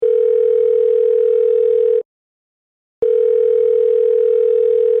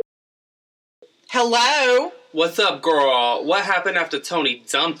Hello? What's up, girl? What happened after Tony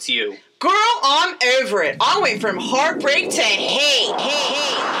dumped you? Girl, I'm over it. I went from heartbreak to hate.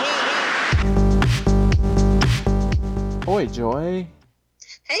 Oi, Joy.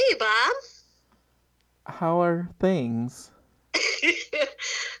 Hey, Bob. How are things?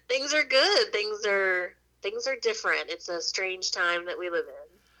 Things are good. Things are different. It's a strange time that we live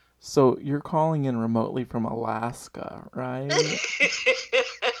in. So you're calling in remotely from Alaska, right?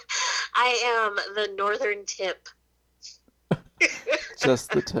 I am the northern tip. Just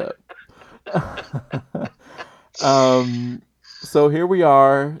the tip. So here we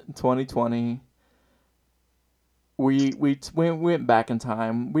are, 2020. We went back in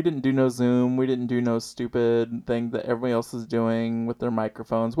time. We didn't do no Zoom. We didn't do no stupid thing that everybody else is doing with their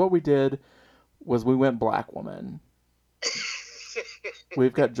microphones. What we did was we went Black woman.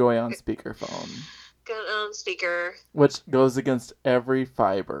 We've got Joy on speakerphone. Got on speaker. Which goes against every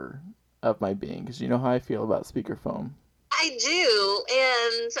fiber of my being, because you know how I feel about speakerphone. I do,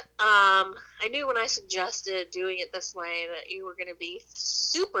 and I knew when I suggested doing it this way that you were going to be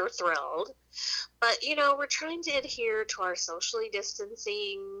super thrilled. But, you know, we're trying to adhere to our socially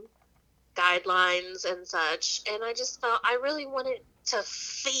distancing guidelines and such, and I just felt I really wanted to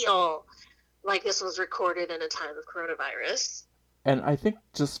feel like this was recorded in a time of coronavirus. And I think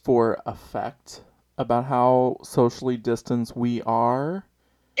just for effect about how socially distanced we are,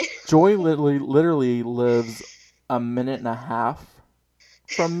 Joy literally lives a minute and a half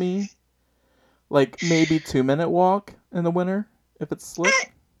from me. Like maybe 2-minute walk in the winter if it's slick.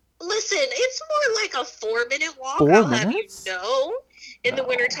 Listen, it's more like a 4-minute walk. 4 I'll minutes? have you know. In the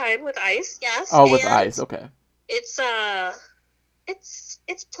wintertime with ice, yes. Oh, with ice, okay. It's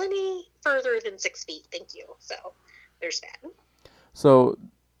plenty further than 6 feet, thank you. So there's that. So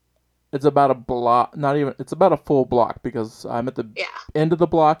it's about a block, it's about a full block because I'm at the end of the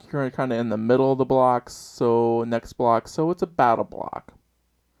block. You're kind of in the middle of the block, so next block. So it's about a block.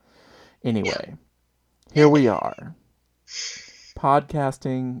 Anyway, here we are.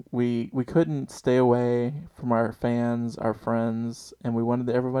 Podcasting, we couldn't stay away from our fans, our friends, and we wanted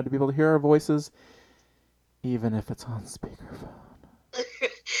everybody to be able to hear our voices, even if it's on speakerphone.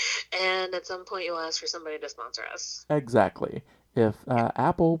 And at some point you'll ask for somebody to sponsor us. Exactly. If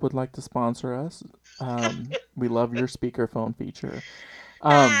Apple would like to sponsor us, we love your speakerphone feature.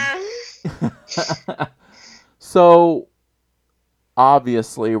 So,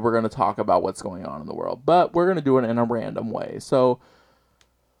 obviously, we're going to talk about what's going on in the world, but we're going to do it in a random way. So,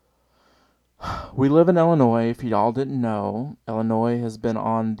 we live in Illinois. If y'all didn't know, Illinois has been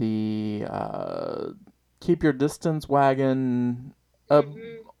on the keep your distance wagon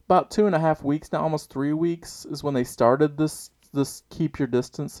about 2.5 weeks now, almost 3 weeks is when they started this keep your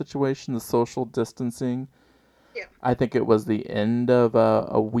distance situation, the social distancing. Yeah. I think it was the end of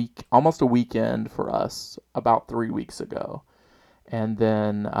a week, almost a weekend for us, about 3 weeks ago. And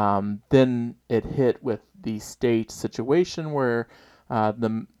then it hit with the state situation where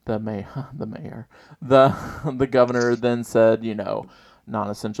the governor then said, you know,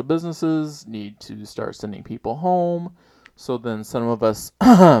 non-essential businesses need to start sending people home. So then some of us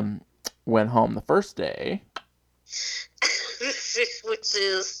went home the first day. Which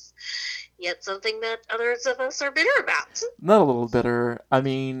is yet something that others of us are bitter about. Not a little bitter. I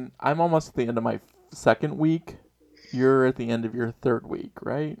mean, I'm almost at the end of my second week. You're at the end of your third week,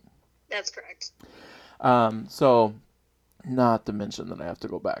 right? That's correct. So, not to mention that I have to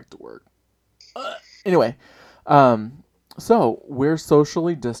go back to work. Anyway, so we're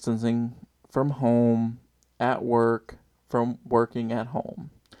socially distancing from home, at work, from working at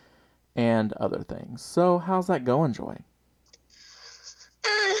home, and other things. So, how's that going, Joy?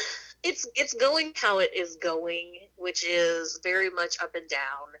 It's going how it is going, which is very much up and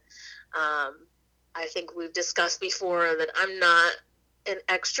down. I think we've discussed before that I'm not an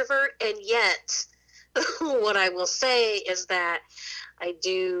extrovert, and yet what I will say is that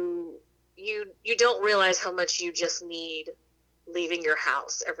you don't realize how much you just need leaving your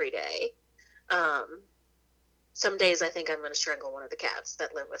house every day. Some days I think I'm going to strangle one of the cats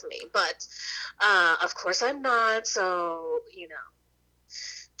that live with me, but of course I'm not, so, you know,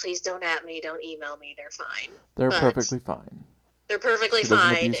 please don't at me, don't email me, they're fine. They're perfectly fine. They're perfectly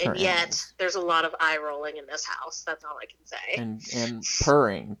fine, and yet there's a lot of eye rolling in this house. That's all I can say. And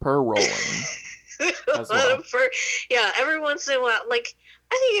purr rolling. As well. Yeah, every once in a while, like,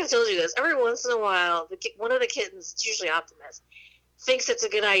 I think I've told you this, every once in a while, one of the kittens, it's usually Optimus, thinks it's a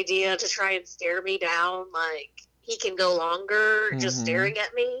good idea to try and stare me down, like, he can go longer just staring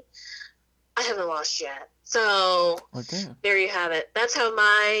at me. I haven't lost yet. So, there you have it. That's how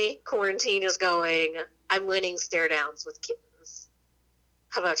my quarantine is going. I'm winning stare downs with kittens.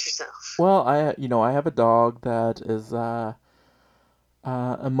 How about yourself? Well, I have a dog that is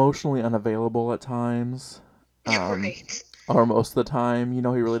emotionally unavailable at times, um, Right. or most of the time. He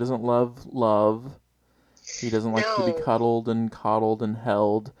really doesn't love. He doesn't like to be No. cuddled and coddled and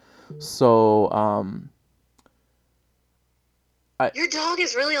held. So, I Your dog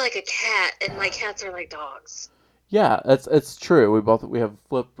is really like a cat, and my cats are like dogs. yeah, it's true. We have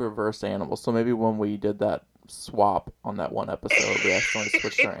flip reverse animals. So maybe when we did that swap on that one episode, we accidentally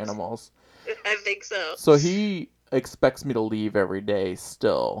switched our animals. I think so. So he expects me to leave every day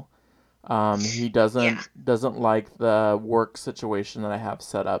still. He Yeah. doesn't like the work situation that I have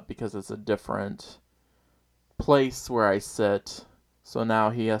set up because it's a different place where I sit. So now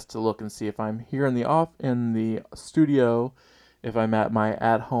he has to look and see if I'm here in the studio, if I'm at my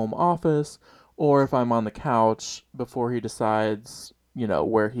at-home office, or if I'm on the couch before he decides,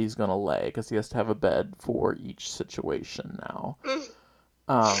 where he's gonna lay, because he has to have a bed for each situation now.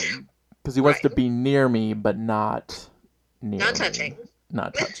 Mm, Because he wants to right. be near me, but not near Not touching. me,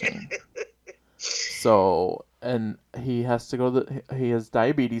 not touching. So, and he has to go he has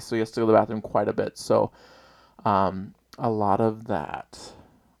diabetes, so he has to go to the bathroom quite a bit. So, a lot of that,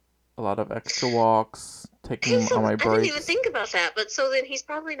 a lot of extra walks, taking him on my I didn't even breaks. think about that, but so then he's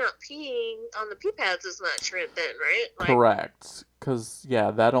probably not peeing on the pee pads as much, right? Then, right? Like, Correct. Because,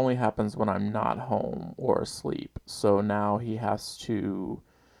 yeah, that only happens when I'm not home or asleep. So now he has to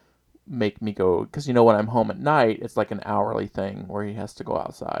make me go. Because, when I'm home at night, it's like an hourly thing where he has to go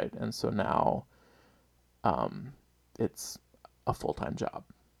outside. And so now um, it's a full time job.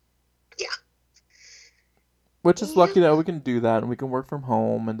 yeah, Which is yeah. lucky that we can do that and we can work from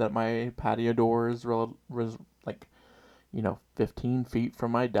home and that my patio door is like 15 feet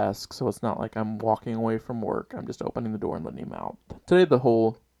from my desk, so it's not like I'm walking away from work. I'm just opening the door and letting him out. Today, the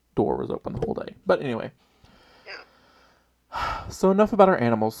whole door was open the whole day. But anyway, Yeah. so enough about our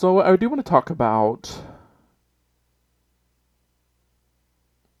animals. So I do want to talk about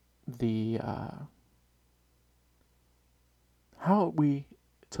the how we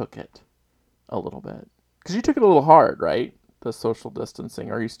took it a little bit. Because you took it a little hard, right? The social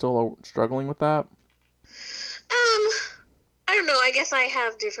distancing. Are you still struggling with that? I don't know. I guess I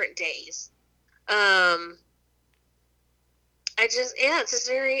have different days. Um, it's just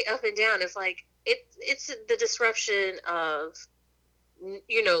very up and down. It's like it's the disruption of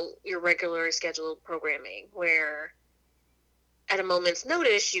your regular scheduled programming where at a moment's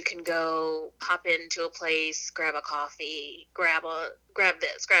notice you can go pop into a place, grab a coffee, grab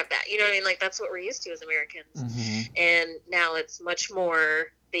this, grab that. You know what I mean? Like that's what we're used to as Americans. Mm-hmm. And now it's much more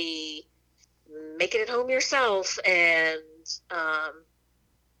the make it at home yourself and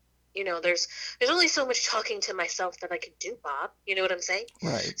there's only so much talking to myself that I can do, Bob. You know what I'm saying?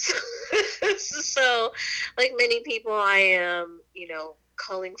 Right. So, like many people, I am,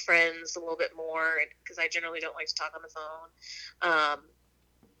 calling friends a little bit more because I generally don't like to talk on the phone.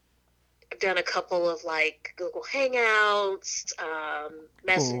 I've done a couple of like Google Hangouts,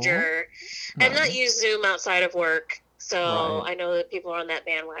 Messenger. Cool. I've not used Zoom outside of work, so Right. I know that people are on that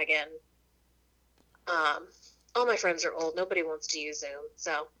bandwagon. All my friends are old. Nobody wants to use Zoom,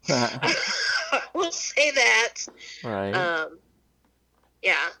 so we'll say that. Right.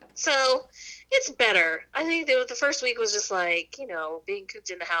 Yeah. So it's better. I think the first week was just like, being cooped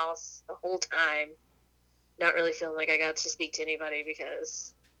in the house the whole time, not really feeling like I got to speak to anybody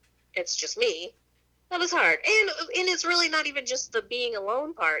because it's just me. That was hard. And it's really not even just the being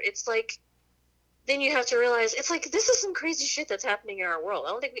alone part. It's like then you have to realize it's like this is some crazy shit that's happening in our world. I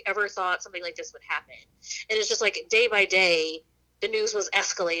don't think we ever thought something like this would happen. And it's just like day by day the news was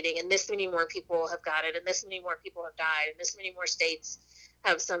escalating and this many more people have got it and this many more people have died and this many more states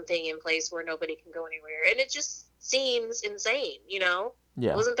have something in place where nobody can go anywhere. And it just seems insane,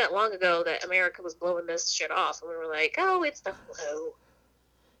 Yeah. It wasn't that long ago that America was blowing this shit off and we were like, oh, it's the flu.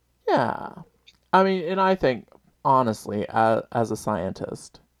 Yeah. I mean, and I think, honestly, as a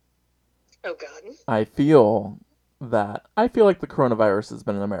scientist, Oh, God. I feel like the coronavirus has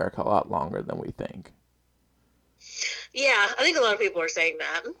been in America a lot longer than we think. Yeah, I think a lot of people are saying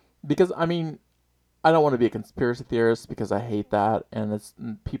that. Because, I mean, I don't want to be a conspiracy theorist because I hate that. And it's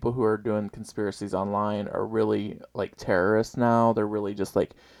people who are doing conspiracies online are really like terrorists now. They're really just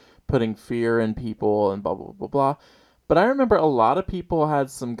like putting fear in people and blah, blah, blah, blah. But I remember a lot of people had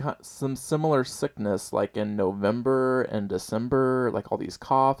some similar sickness, like in November and December, like all these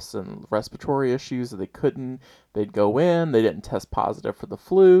coughs and respiratory issues that they'd go in, they didn't test positive for the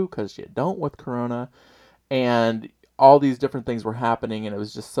flu because you don't with corona, and all these different things were happening, and it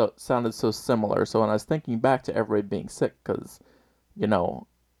was just sounded so similar. So when I was thinking back to everybody being sick, because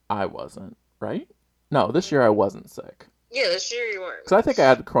I wasn't, right? No, this year I wasn't sick. Yeah, this year you weren't. Because I think I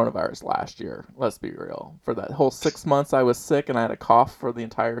had the coronavirus last year. Let's be real. For that whole 6 months, I was sick and I had a cough for the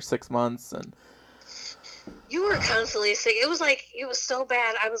entire 6 months. And You were constantly sick. It was so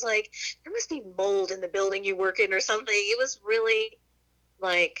bad. I was like, there must be mold in the building you work in or something. It was really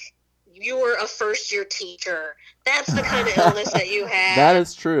like you were a first year teacher. That's the kind of illness that you had. That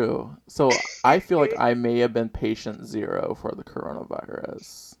is true. So I feel like I may have been patient zero for the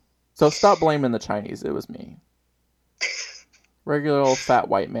coronavirus. So stop blaming the Chinese. It was me. Regular old fat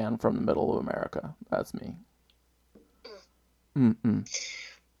white man from the middle of America. That's me. Mm-mm.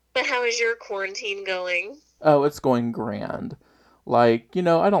 But how is your quarantine going? Oh, it's going grand. Like, I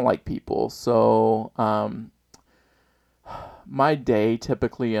don't like people. So, my day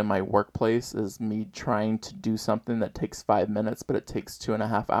typically in my workplace is me trying to do something that takes 5 minutes, but it takes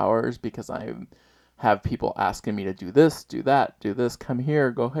 2.5 hours because I have people asking me to do this, do that, do this, come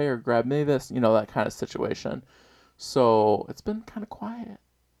here, go here, grab me this, that kind of situation. So it's been kind of quiet,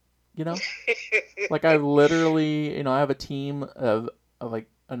 like I literally, I have a team of like,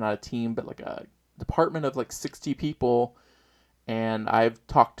 not a team, but like a department of like 60 people. And I've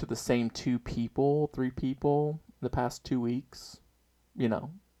talked to the same 3 people the past 2 weeks.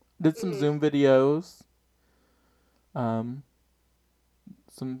 Did some Zoom videos, some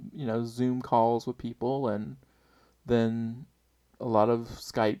Zoom calls with people, and then a lot of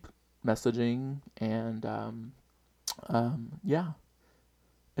Skype messaging, and yeah,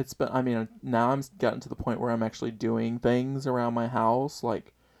 it's been. I mean, now I'm gotten to the point where I'm actually doing things around my house,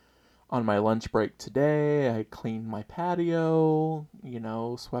 like. On my lunch break today, I cleaned my patio,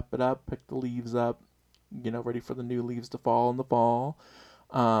 swept it up, picked the leaves up, ready for the new leaves to fall in the fall.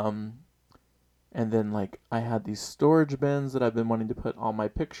 And then, like, I had these storage bins that I've been wanting to put all my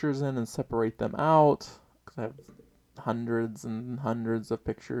pictures in and separate them out, because I have hundreds and hundreds of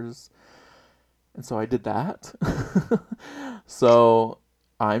pictures. And so I did that. So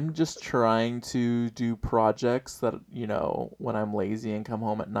I'm just trying to do projects that, when I'm lazy and come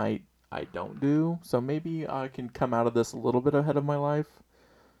home at night, I don't do. So maybe I can come out of this a little bit ahead of my life.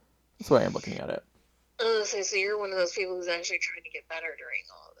 That's the way I'm looking at it. So you're one of those people who's actually trying to get better during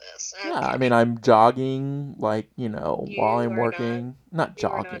all of this. Okay. Yeah, I mean, I'm jogging, like, while I'm working. Not you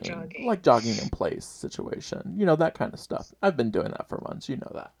are jogging. not jogging. Like jogging in place situation. That kind of stuff. I've been doing that for months. You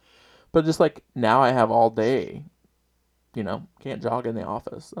know that. But just like now I have all day. Can't jog in the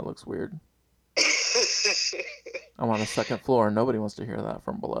office. That looks weird. I'm on the 2nd floor and nobody wants to hear that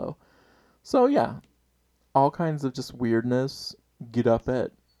from below. So yeah, all kinds of just weirdness. Get up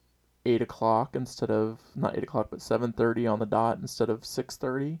at 8 o'clock instead of, not 8 o'clock, but 7:30 on the dot instead of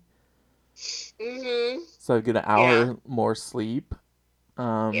 6:30. Mm-hmm. So I get an hour more sleep.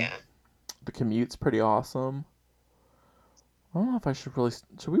 Yeah. The commute's pretty awesome. I don't know if I should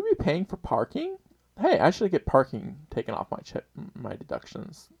we be paying for parking? Hey, I should get parking taken off my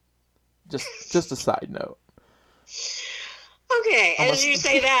deductions. Just a side note. Okay, as you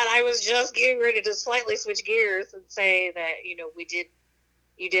say that, I was just getting ready to slightly switch gears and say that,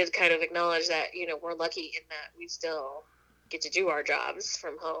 you did kind of acknowledge that, we're lucky in that we still get to do our jobs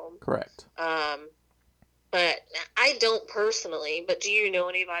from home. Correct. But I don't personally, but do you know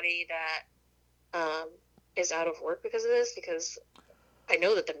anybody that is out of work because of this? Because I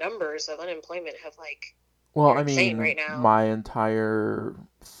know that the numbers of unemployment have well, I mean, right now. My entire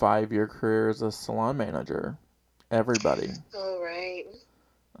 5-year career as a salon manager. Everybody. Oh, right.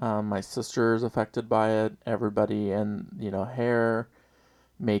 My sister's affected by it. Everybody, and hair,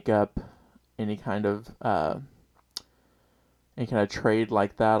 makeup, any kind of trade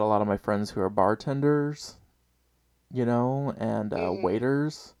like that. A lot of my friends who are bartenders, and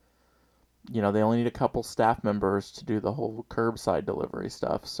waiters. They only need a couple staff members to do the whole curbside delivery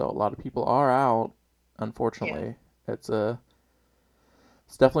stuff. So a lot of people are out, unfortunately. Yeah. It's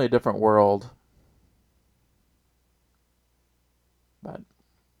definitely a different world. But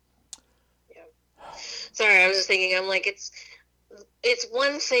yeah. Sorry, I was just thinking, I'm like, it's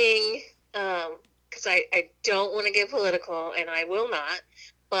one thing, because I don't want to get political, and I will not,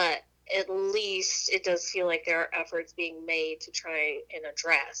 but at least it does feel like there are efforts being made to try and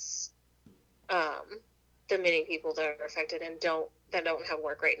address the many people that are affected and don't have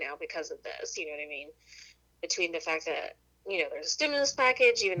work right now because of this. You know what I mean? Between the fact that there's a stimulus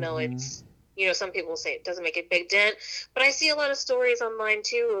package, even though it's some people say it doesn't make a big dent, but I see a lot of stories online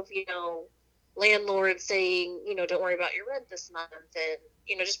too of landlords saying don't worry about your rent this month,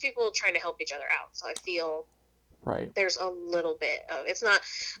 and just people trying to help each other out. So I feel right. There's a little bit of, it's not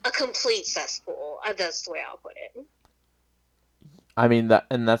a complete cesspool. That's the way I'll put it. I mean,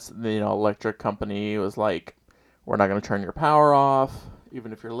 that's the electric company was like, we're not going to turn your power off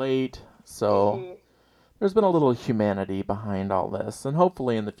even if you're late. So there's been a little humanity behind all this, and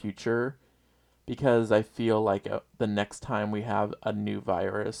hopefully in the future, because I feel like the next time we have a new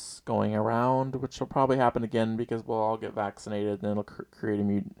virus going around, which will probably happen again because we'll all get vaccinated and it'll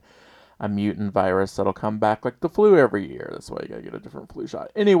create a mutant virus that'll come back like the flu every year. That's why you gotta get a different flu shot.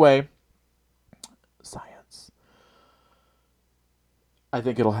 Anyway, science. I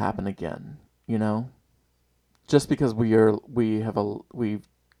think it'll happen again, you know? Just because we've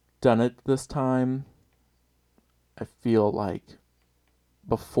done it this time, I feel like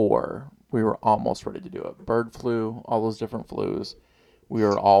before we were almost ready to do it. Bird flu, all those different flus, we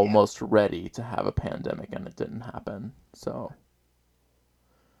were almost ready to have a pandemic and it didn't happen. So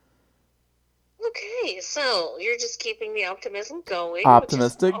Okay, so you're just keeping the optimism going.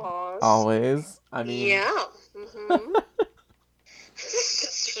 optimistic, which is awesome. always. I mean, Yeah. Mm-hmm.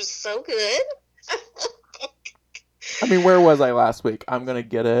 This was so good. I mean, where was I last week? I'm gonna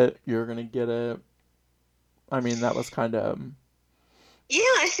get it. You're gonna get it. I mean, that was kind of. Yeah,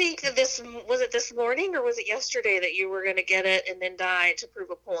 I think that was it this morning or was it yesterday that you were going to get it and then die to prove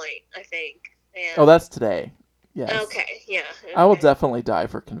a point, I think. And... Oh, that's today. Yes. Okay, yeah. Okay. I will definitely die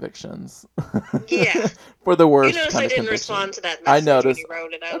for convictions. Yeah. For the worst You noticed kind I of didn't conviction. respond to that I message noticed. when you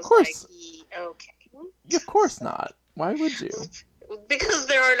wrote it. I Of was course. like, okay. Of course not. Why would you? Because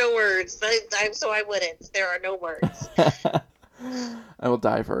there are no words. So I wouldn't. There are no words. I will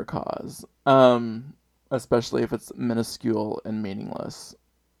die for a cause. Especially if it's minuscule and meaningless.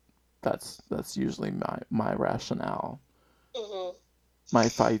 That's usually my rationale. Mm-hmm. My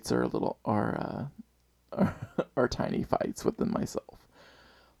fights are tiny fights within myself.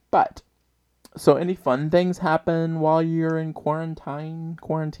 But so any fun things happen while you're in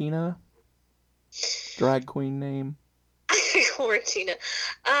quarantina? Drag queen name? Quarantina.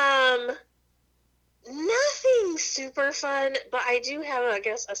 Nothing super fun, but I do have, I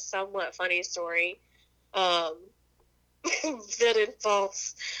guess, a somewhat funny story. That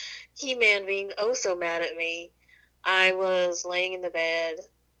involves He-Man being oh so mad at me. I was laying in the bed,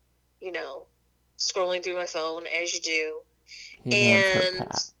 scrolling through my phone as you do, and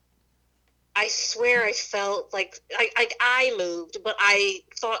I swear I felt like I moved, but I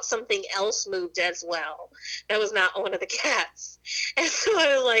thought something else moved as well. That was not one of the cats, and so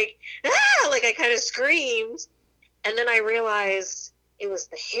I was like, ah! Like I kind of screamed, and then I realized it was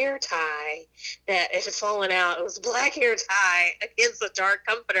the hair tie that it had fallen out. It was a black hair tie against the dark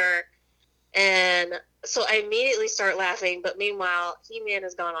comforter. And so I immediately start laughing. But meanwhile, He-Man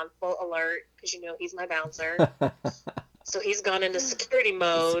has gone on full alert because, he's my bouncer. So he's gone into security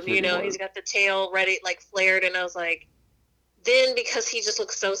mode. He's got the tail ready, like flared. And I was like, then because he just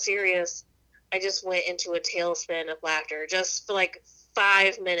looked so serious, I just went into a tailspin of laughter just for like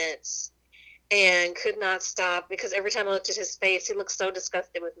 5 minutes. And could not stop because every time I looked at his face, he looked so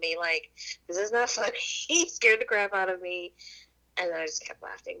disgusted with me. Like, this is not funny. He scared the crap out of me. And I just kept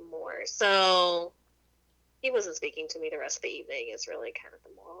laughing more. So he wasn't speaking to me the rest of the evening is really kind of the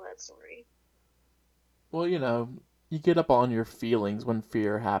moral of that story. Well, you get up on your feelings when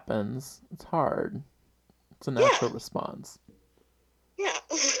fear happens. It's hard. It's a natural response. Yeah.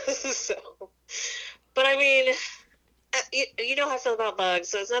 But I mean... You know how I feel about bugs,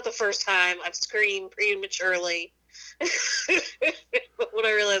 so it's not the first time I've screamed prematurely. When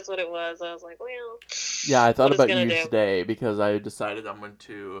I realized what it was, I was like, well... Yeah, I thought about you today because I decided I'm going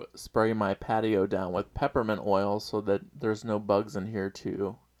to spray my patio down with peppermint oil so that there's no bugs in here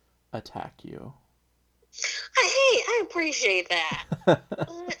to attack you. I appreciate that. I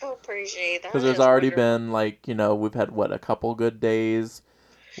appreciate that. Because there's already been, we've had, a couple good days...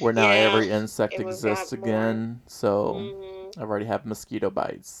 where now every insect exists again, so I've already had mosquito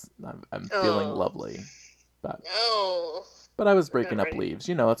bites. I'm feeling lovely. But I was breaking up leaves.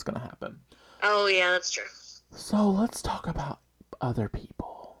 It's going to happen. Oh, yeah, that's true. So let's talk about other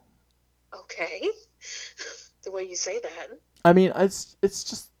people. Okay. The way you say that. I mean, it's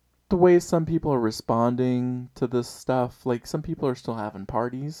just the way some people are responding to this stuff. Like, some people are still having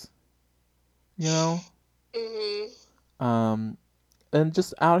parties. Mm-hmm. And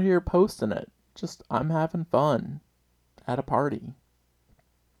just out here posting it. Just, I'm having fun at a party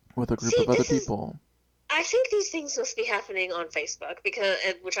with a group of other people. I think these things must be happening on Facebook,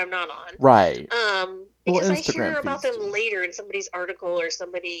 which I'm not on. Right. Because I hear about them later in somebody's article or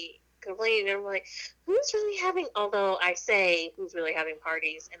somebody complaining, and I'm like, who's really having, although I say who's really having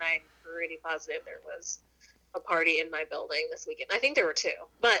parties, and I'm pretty positive there was a party in my building this weekend. I think there were 2.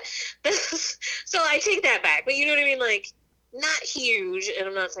 But, so I take that back. But you know what I mean? Like, not huge, and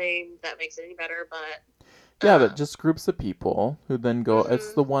I'm not saying that makes it any better, but... Yeah, but just groups of people who then go, mm-hmm.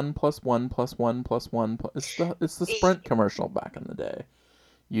 It's the 1 + 1 + 1 + 1 it's the Sprint commercial back in the day.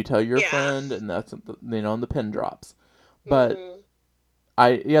 You tell your Yeah. friend, and that's and the pin drops. But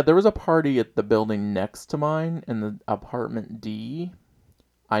Mhm. there was a party at the building next to mine in the apartment D.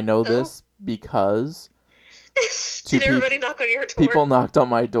 I know Oh. this because Did everybody knock on your door? people knocked on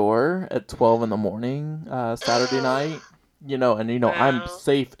my door at 12 in the morning Saturday night. I'm Wow.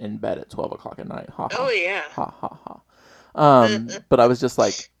 safe in bed at 12 o'clock at night. Ha Oh ha. yeah. Ha ha ha. But I was just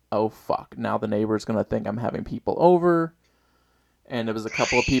like, oh fuck, now the neighbor's gonna think I'm having people over. And there was a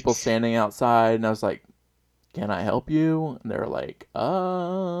couple of people standing outside, and I was like, can I help you? And they were like,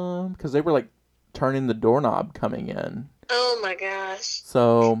 because they were like turning the doorknob coming in. Oh my gosh.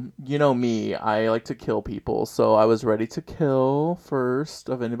 So, you know me, I like to kill people. So I was ready to kill first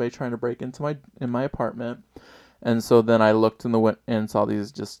of anybody trying to break into my apartment. And so then I looked in the window and saw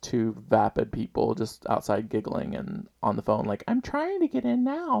these just two vapid people just outside giggling and on the phone like, I'm trying to get in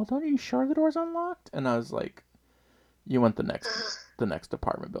now. Don't you sure the door's unlocked? And I was like, you went the next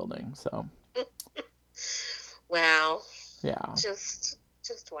apartment building. So, Wow. yeah. Just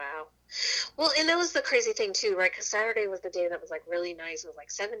wow. Well, and that was the crazy thing too, right? Because Saturday was the day that was like really nice. It was like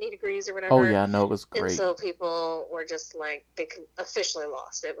 70 degrees or whatever. Oh yeah, no, it was And great. so people were just like, they officially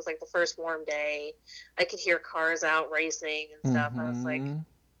lost it. It was like the first warm day. I could hear cars out racing and stuff. I was like,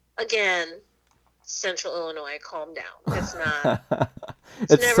 again, Central Illinois, calm down. It's not.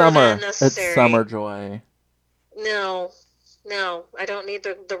 It's never summer. that It's necessary. summer joy. No, I don't need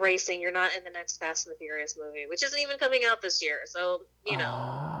the racing. You're not in the next Fast and the Furious movie, which isn't even coming out this year. So,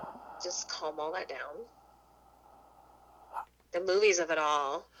 just calm all that down. The movies of it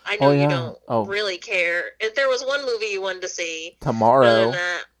all. I know you don't really care. If there was one movie you wanted to see, tomorrow. Other than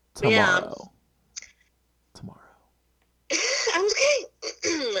that, tomorrow. Okay.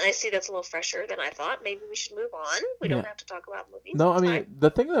 I see that's a little fresher than I thought. Maybe we should move on. We don't have to talk about movies. No, I mean, the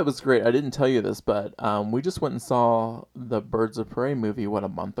thing that was great, I didn't tell you this, but we just went and saw the Birds of Prey movie, a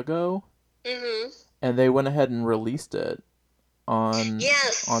month ago? Mm-hmm. And they went ahead and released it on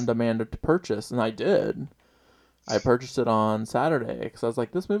demand to purchase, and I did. I purchased it on Saturday because I was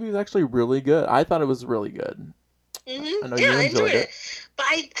like, this movie is actually really good. I thought it was really good. Mm-hmm. I know you enjoyed it. But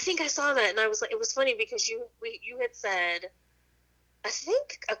I think I saw that, and I was like, it was funny because you had said, I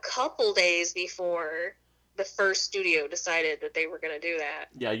think a couple days before the first studio decided that they were going to do that.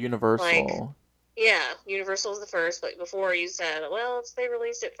 Yeah, Universal. Universal was the first, but before you said, well, they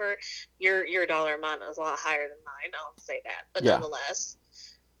released it for your dollar amount is a lot higher than mine. I'll say that, but nonetheless,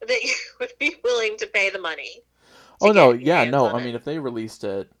 that you would be willing to pay the money. Oh no, yeah, no. I mean, if they released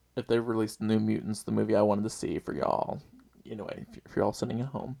New Mutants, the movie I wanted to see for y'all, anyway, if you're all sitting at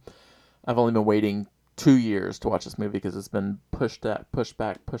home, I've only been waiting 2 years to watch this movie because it's been pushed back,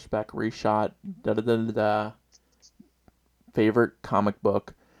 reshot, favorite comic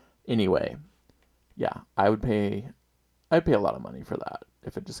book. Anyway, yeah, I'd pay a lot of money for that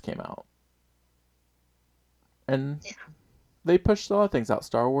if it just came out. And they pushed a lot of things out.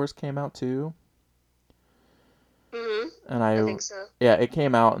 Star Wars came out too. Mm-hmm. And I think so. Yeah, it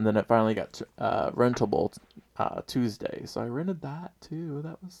came out and then it finally got rentable Tuesday. So I rented that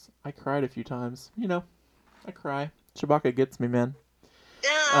too. I cried a few times. I cry. Chewbacca gets me, man.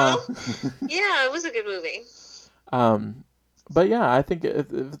 Oh, yeah, it was a good movie. But yeah, I think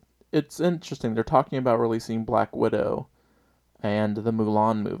it's interesting. They're talking about releasing Black Widow and the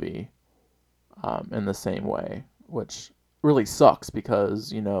Mulan movie in the same way, which really sucks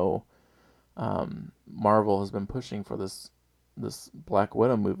because, Marvel has been pushing for this Black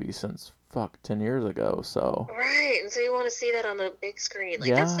Widow movie since 10 years ago, so right, and so you want to see that on the big screen.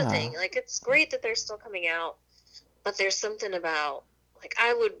 That's the thing. It's great that they're still coming out, but there's something about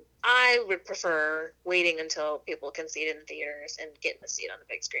I would prefer waiting until people can see it in theaters and getting to see it on the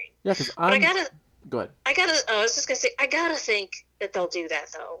big screen. Yeah, because go ahead. I was just gonna say I gotta think that they'll do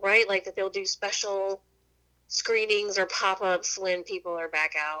that though, right? That they'll do special screenings or pop-ups when people are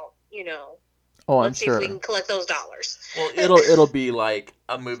back out. Oh, Let's see if we can collect those dollars. Well, it'll be like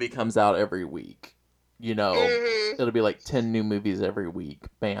a movie comes out every week. Mm-hmm. It'll be 10 new movies every week.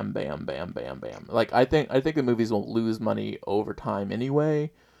 Bam, bam, bam, bam, bam. I think the movies won't lose money over time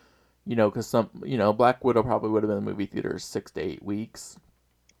anyway. Because Black Widow probably would have been in the movie theaters 6 to 8 weeks.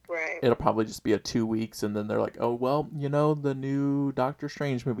 Right. It'll probably just be 2 weeks, and then they're like, oh well, the new Doctor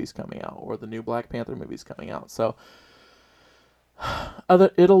Strange movie's coming out, or the new Black Panther movie's coming out. So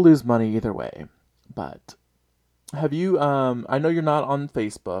it'll lose money either way. But have you? I know you're not on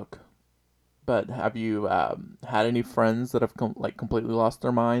Facebook, but have you had any friends that have completely lost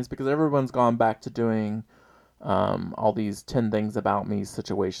their minds? Because everyone's gone back to doing all these 10 things about me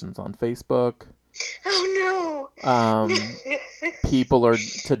situations on Facebook. Oh no. people are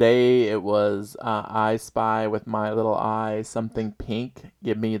today. It was I Spy with my little eye. Something pink.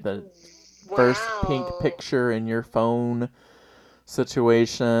 Give me the first pink Wow. picture in your phone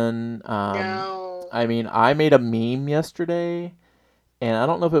situation. No. I mean, I made a meme yesterday, and I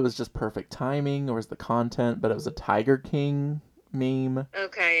don't know if it was just perfect timing or was the content, but it was a Tiger King meme,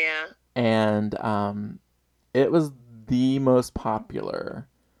 Okay, yeah. and it was the most popular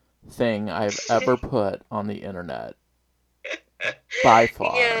thing I've ever put on the internet by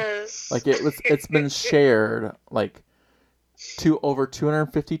far. Yes. Like it's been shared like over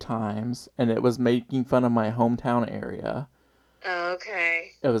 250 times, and it was making fun of my hometown area.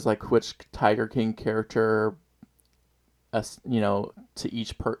 Okay. It was like which Tiger King character, to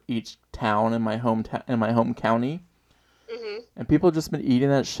each town in my home county, and people have just been eating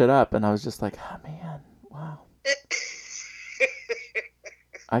that shit up, and I was just like, oh man, wow.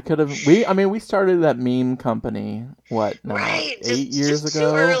 I could have. We started that meme company. What now? Right. 8 years just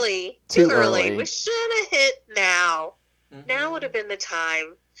ago. Too early. Too We early. should have hit now. Mhm. Now would have been the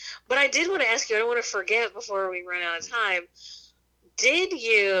time. But I did want to ask you. I don't want to forget before we run out of time.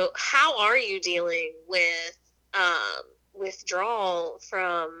 How are you dealing with withdrawal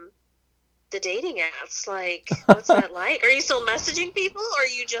from the dating apps? Like, what's that like? Are you still messaging people, or are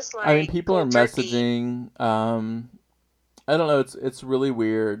you just like I mean, people are cold turkey? messaging. I don't know. It's really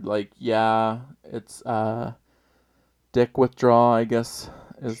weird. Like, yeah, it's dick withdrawal, I guess,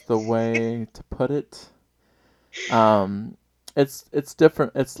 is the way to put it. It's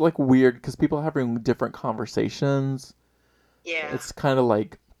different. It's like weird because people are having different conversations. Yeah. It's kind of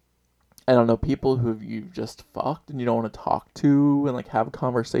like, I don't know, people who you've just fucked and you don't want to talk to and like have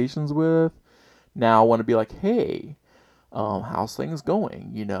conversations with now want to be like, hey, how's things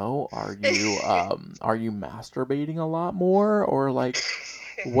going? Are you masturbating a lot more, or like,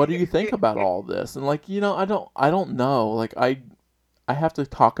 what do you think about all this? And like, I don't know. Like, I have to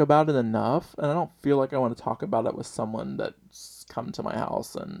talk about it enough, and I don't feel like I want to talk about it with someone that's come to my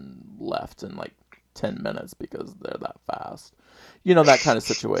house and left in like 10 minutes because they're that fast. That kind of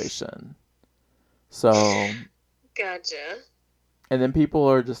situation. So, Gotcha. and then people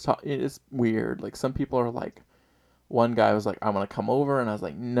are just it's weird. Like, some people are like, one guy was like, I'm going to come over, and I was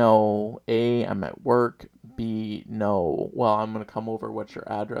like, no, A, I'm at work, B, no, well, I'm going to come over, what's your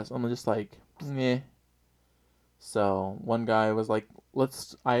address? I'm just like, eh. So one guy was like,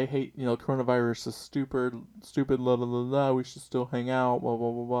 I hate, coronavirus is stupid, la la la la, we should still hang out, blah,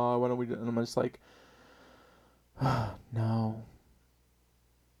 blah, blah, blah, why don't we do? And I'm just like, no.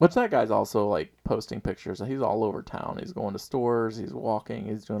 Which that guy's also like posting pictures. He's all over town. He's going to stores. He's walking.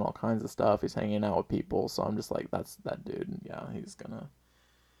 He's doing all kinds of stuff. He's hanging out with people. So I'm just like, that's that dude. Yeah, he's gonna.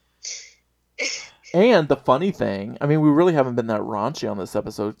 And the funny thing, I mean, we really haven't been that raunchy on this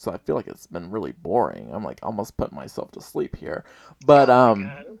episode, so I feel like it's been really boring. I'm like almost putting myself to sleep here. But Oh my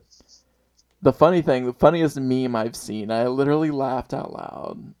God. the funniest meme I've seen, I literally laughed out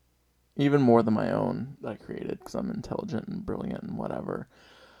loud, even more than my own that I created because I'm intelligent and brilliant and whatever.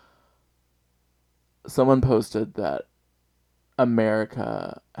 Someone posted that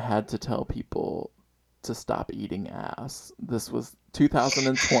America had to tell people to stop eating ass. This was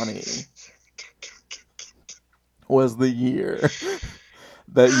 2020 was the year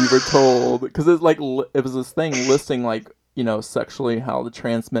that you were told, because it's like it was this thing listing like, sexually how to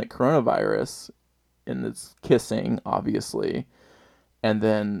transmit coronavirus, and it's kissing obviously, and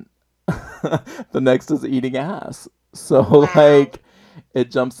then the next is eating ass. So Wow. like it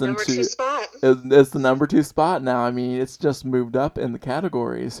jumps Number into 2 spot. it's the number 2 spot now. I mean, it's just moved up in the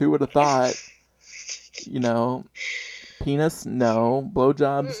categories. Who would have thought? Penis, no.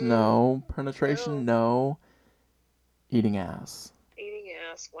 Blowjobs, no. Penetration, no. Eating ass. Eating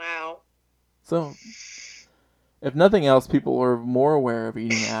ass. Wow. So, if nothing else, people are more aware of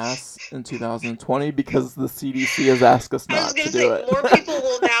eating ass in 2020 because the CDC has asked us I was not gonna to do say it. more people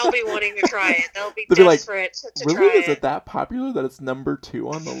will now be wanting to try it. They'll be They'll be like, desperate to really? try Is it that popular that it's number 2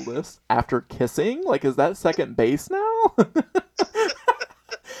 on the list after kissing? Like, is that second base now?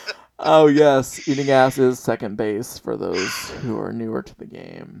 Oh yes, eating ass is second base for those who are newer to the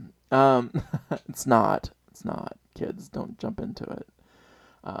game. It's not. It's not. Kids, don't jump into it.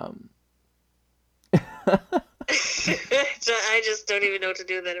 I just don't even know what to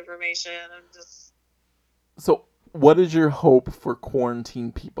do with that information. I'm just. So, what is your hope for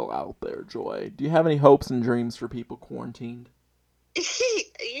quarantine people out there, Joy? Do you have any hopes and dreams for people quarantined?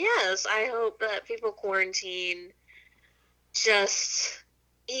 Yes, I hope that people quarantine just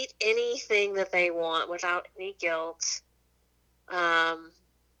eat anything that they want without any guilt.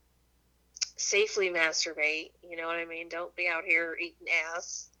 Safely masturbate, you know what I mean? Don't be out here eating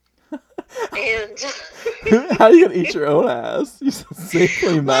ass. And How are you gonna eat your own ass? You said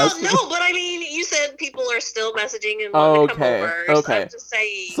safely well, masturbate. no, but I mean, you said people are still messaging and Oh, wanting to come okay, over. So okay. I'm just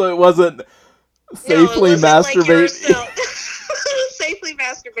saying. So it wasn't No, it safely wasn't like you're masturbate. still safely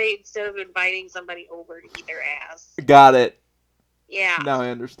masturbate instead of inviting somebody over to eat their ass. Got it. Yeah, Now I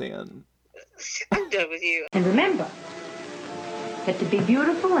understand. I'm done with you. And remember that to be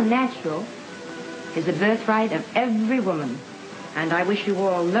beautiful and natural is the birthright of every woman. And I wish you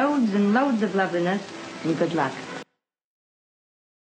all loads and loads of loveliness and good luck.